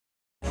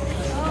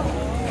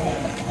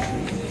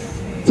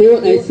Say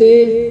what I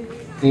say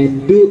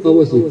and do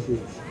opposite.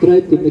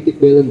 Try to make it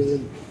balance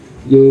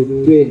your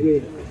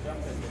brain.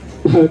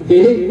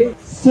 Okay?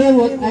 Say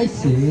what I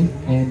say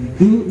and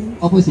do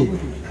opposite.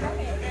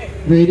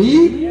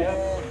 Ready?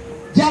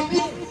 Jump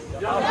in!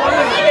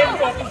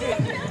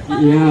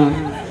 Yeah,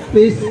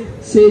 please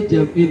say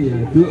jump in,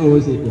 yeah. Do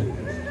opposite, yeah.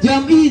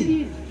 Jump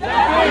in!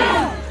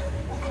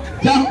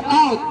 Jump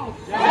out!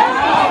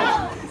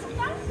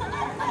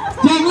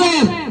 Jump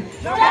left!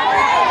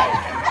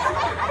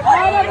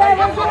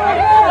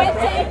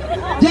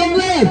 Jump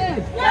left!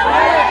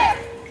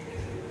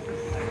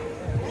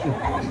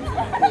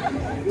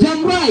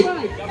 Jump right!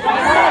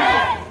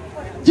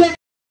 Jump!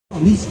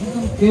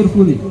 Listen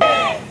carefully.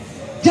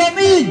 Jump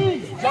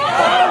in!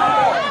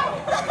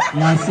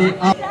 Yeah, say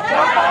up.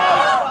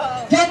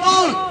 Jump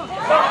out!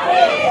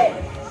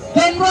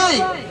 Jump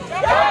right!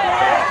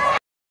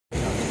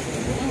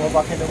 Go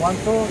back in the one,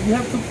 so you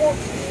have to put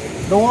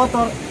the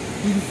water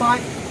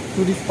inside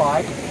to this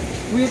pipe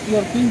with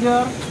your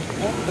finger.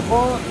 The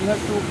ball, you have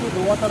to put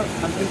the water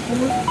until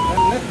full and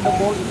let the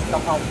ball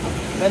come out.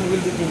 Then will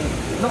be finished.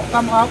 Not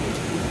come out,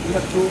 you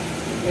have to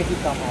make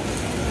it come out.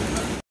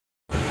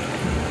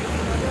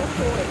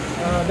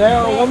 There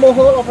are one more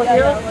hole over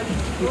here.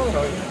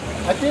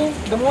 I think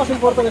the most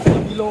important is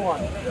the below one.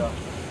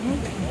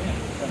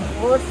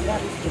 First,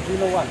 that is the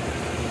below one.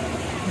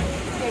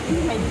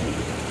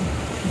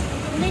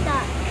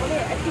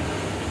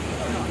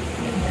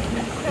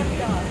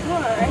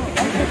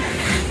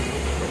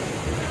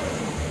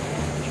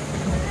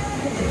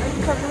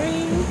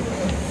 Covering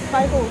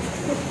 5 holes.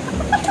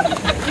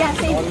 Yeah,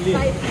 same.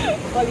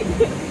 5.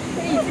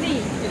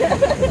 Three.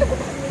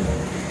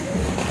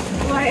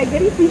 Why I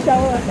get free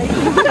shower?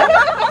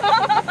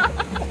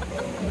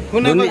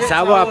 Don't need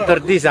shower after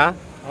this, huh?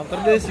 After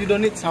this, you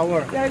don't need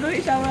shower. Yeah, I don't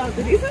need shower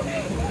after this.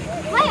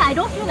 Why I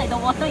don't feel like the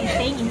water is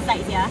staying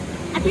inside here?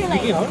 I feel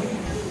like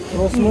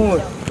So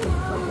smooth.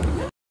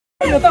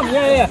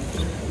 Yeah.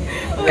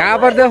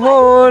 Cover the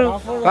hole.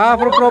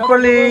 Cover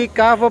properly.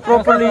 Cover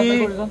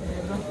properly.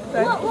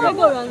 Where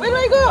do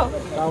I go?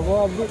 Cover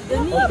a bit.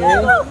 Okay.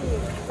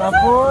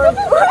 Cover.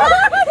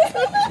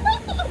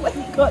 Oh my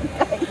god,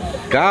 guys.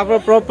 Cover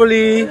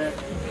properly.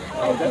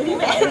 I'm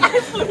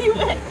fully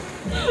wet.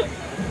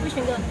 which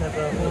finger?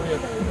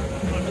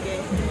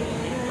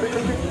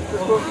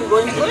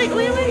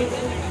 Wait.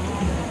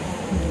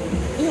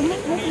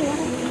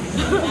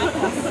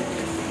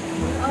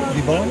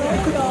 Di bawah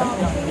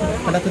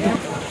ada tutup.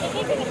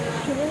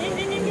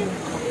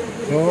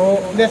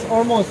 So that's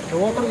almost the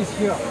water is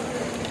here.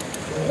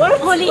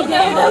 What? Holy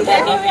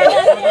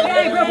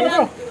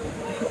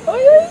Oh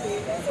yeah,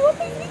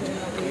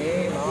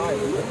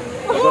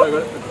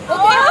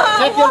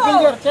 Check your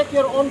finger. Check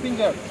your own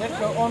finger. Check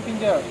your own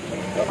finger.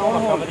 Your own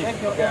hole.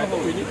 Check your own hole.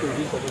 We need to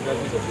reset the guys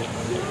a bit.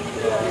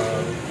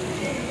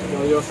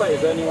 Your side,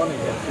 is there anyone who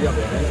can free up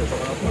their hands or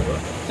someone else cover?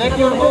 Check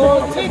your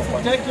own.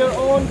 Check your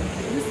own.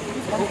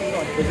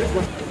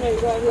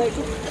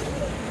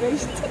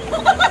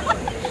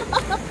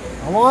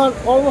 Come on,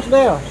 almost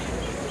there.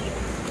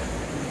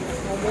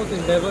 Almost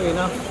is level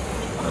enough.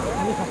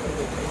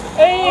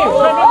 Hey!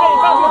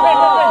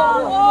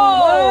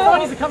 Someone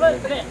needs to cover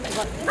there.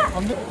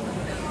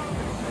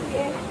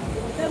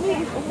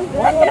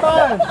 One more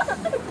time.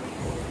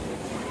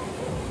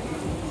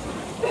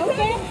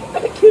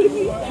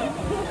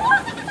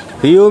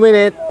 Few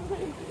minutes.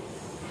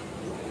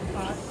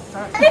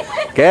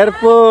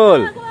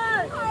 Careful.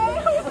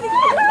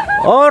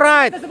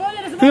 Alright.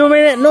 Few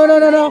minutes. No.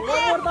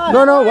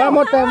 One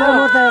more time.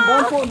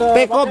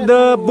 Take off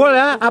the ball,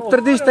 huh? After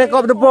this, take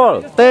off the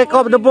ball. Take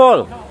off the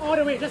ball.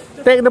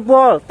 Take the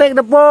ball. Take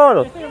the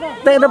ball.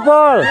 Take the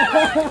ball.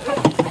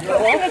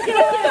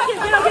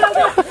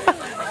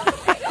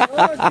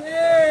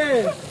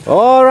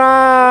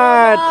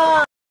 Alright.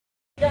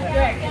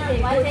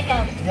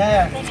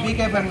 Yeah. Be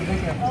careful.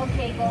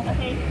 Okay, go.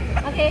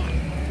 Okay.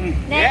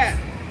 Next.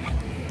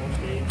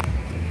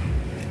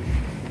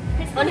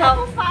 On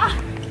how far?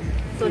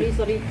 Sorry.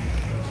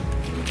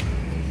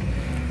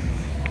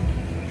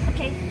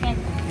 Okay, can.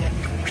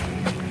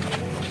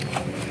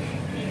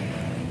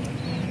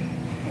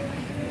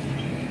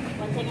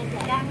 One second.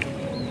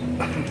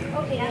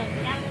 Okay, yeah.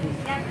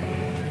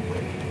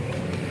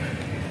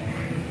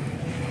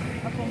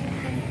 Okay.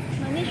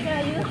 Manish, where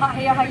are you?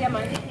 Hiya,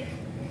 man.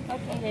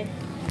 Okay.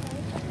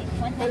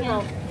 One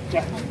second.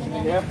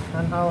 Yep.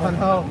 And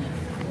how?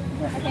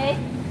 Okay.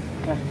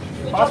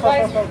 Fast.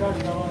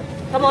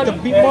 Come on. A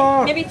bit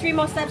more. Maybe 3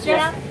 more steps.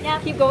 Just Yeah.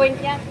 keep going.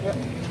 Yeah.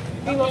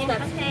 3 more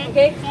steps. Okay.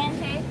 Okay.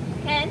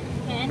 Can.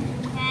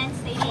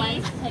 Stay.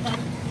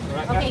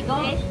 Okay, go.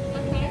 Okay.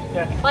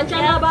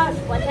 Pancang lah, Bas.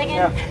 One second.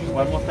 Yeah.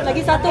 One more time.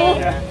 Lagi satu.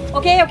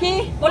 Okay.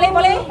 Boleh.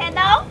 Head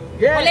down.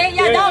 Boleh,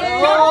 ya, down.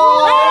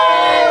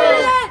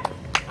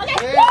 Okay.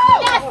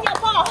 Yes, your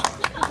ball.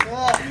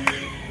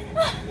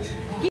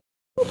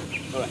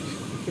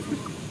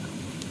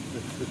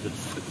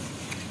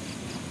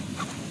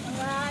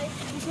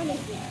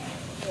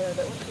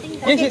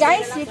 Okay,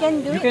 guys, you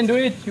can do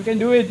it. You can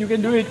do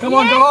it. Come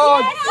on, go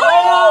on. Yes.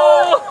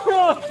 Oh!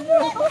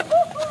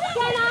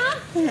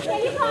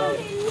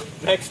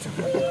 Next.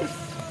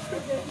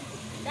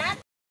 That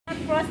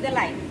cross the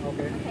line.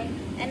 Okay.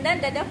 And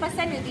then the other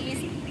person will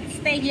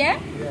stay here.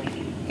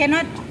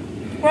 Cannot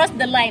cross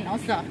the line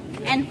also.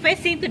 And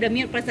facing to the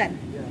mute person.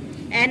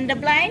 And the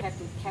blind has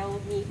to tell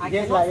me.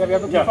 Yes, like, we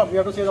have to give up. We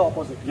have to say the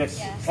opposite.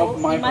 Yes. So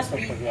Of my it must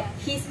perspective, be yeah.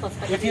 his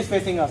perspective. If he's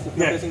facing us, if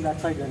you're facing that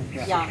side, then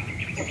Yeah.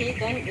 Okay,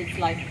 then it's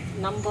like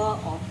number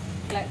of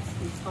claps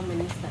is how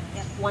many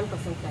steps? One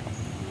person clap.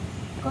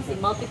 Because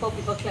if multiple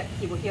people clap,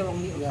 he will hear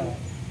wrongly also. Yeah.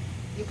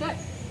 You clap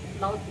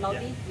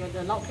loudly, you're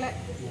the loud clap.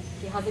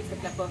 He Hazik's the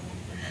clapper.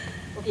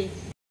 Okay.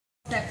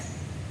 Steps.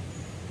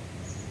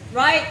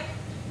 Right.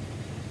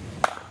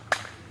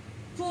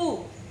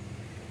 2.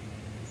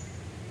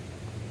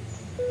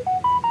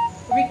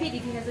 Repeat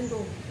if he hasn't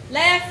go.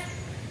 Left.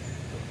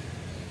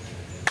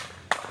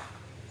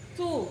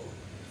 2.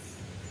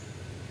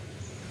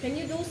 Can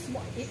you do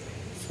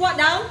squat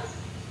down?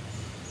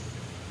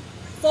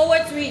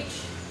 Forwards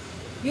reach.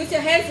 Use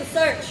your hands to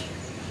search.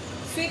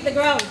 Sweep the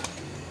ground.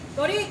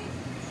 Got it?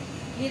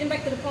 Lead him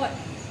back to the pot.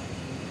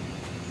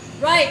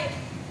 Right.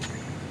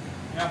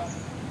 Yeah.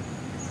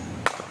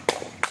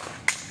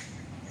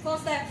 4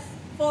 steps.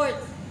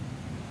 Forwards.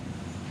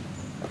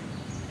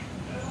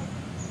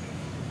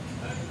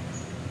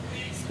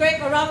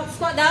 Scrape around,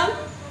 squat down.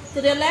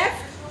 To the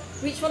left.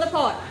 Reach for the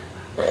pot.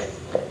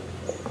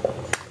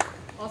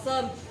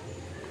 Awesome.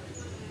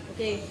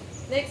 Okay,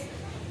 next.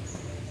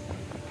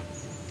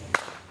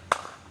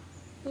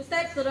 2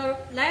 steps to the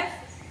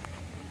left.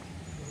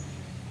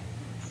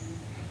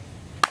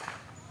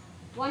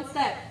 1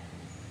 step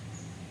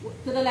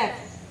to the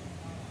left.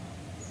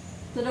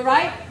 To the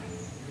right.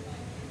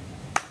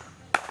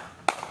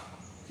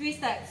 3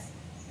 steps.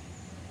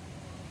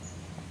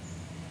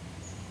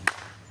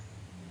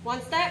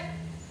 1 step.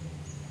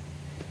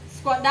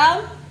 Squat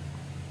down.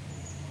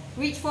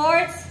 Reach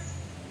forwards.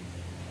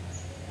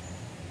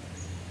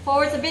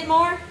 Forwards a bit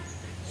more.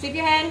 Sweep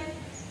your hand.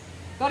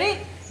 Got it?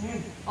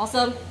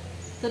 Awesome.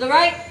 To the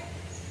right.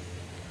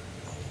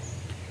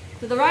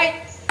 To the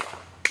right.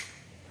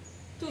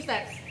 2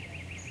 steps.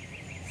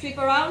 Sweep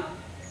around.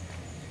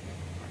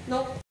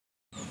 Nope.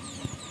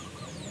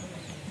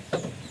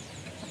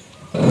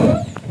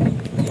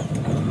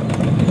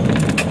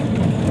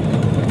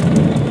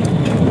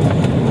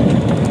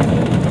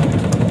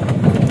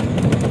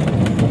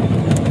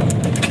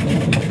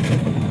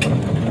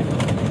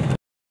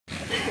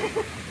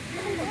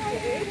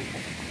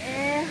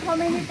 How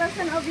many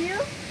person of you?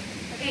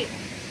 8.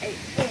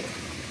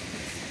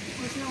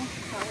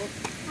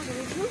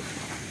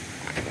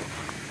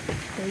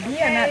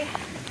 Ready or not?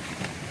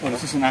 Oh,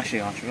 this is an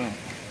actually archer.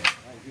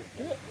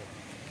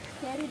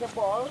 Carry the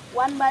ball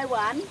one by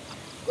one.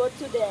 Go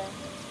to there.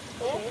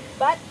 Okay?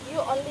 But you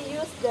only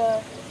use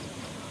the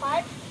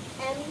pipe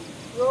and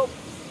rope.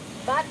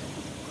 But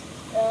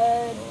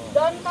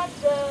don't touch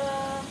the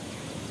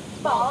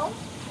ball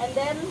and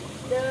then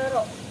the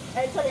rope.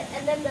 Sorry,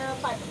 and then the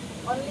pipe.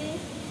 Only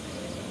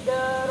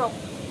the rope.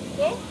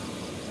 Okay?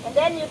 And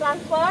then you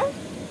transfer.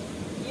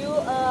 You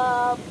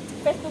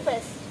face to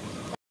face.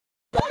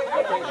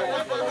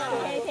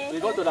 We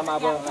go to the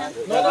marble.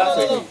 No.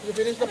 You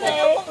finish the part.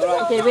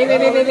 Okay,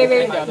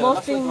 wait.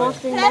 Mostly.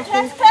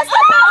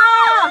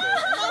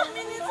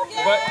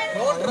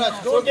 Don't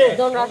rush. Okay.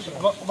 Don't rush.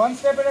 One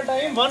step at a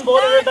time, one ball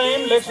at a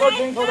time. Let's not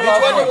think for the Which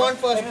last one you one. want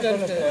first?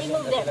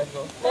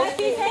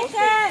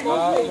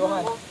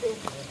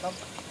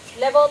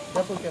 Level.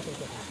 Careful.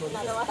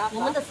 我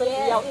们的身体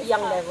要一样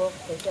level。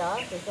等一下。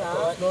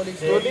 Slowly.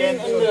 Slowly and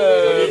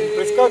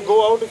Priska,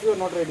 go out if you are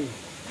not ready.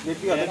 Let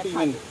the other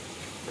team in.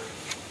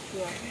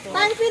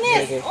 Time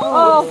finish.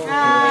 Oh.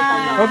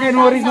 Okay, no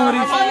worries.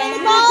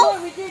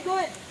 We did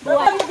good.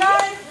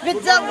 Good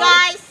job,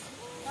 guys.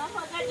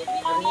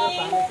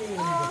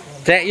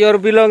 Check your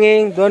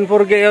belonging. Don't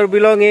forget your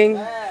belonging.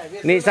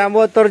 Need some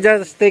water,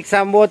 just take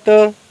some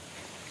water.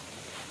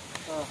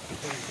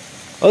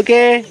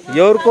 Okay,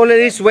 your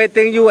colleague is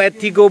waiting you at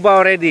Tigoba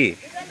already.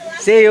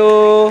 See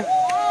you.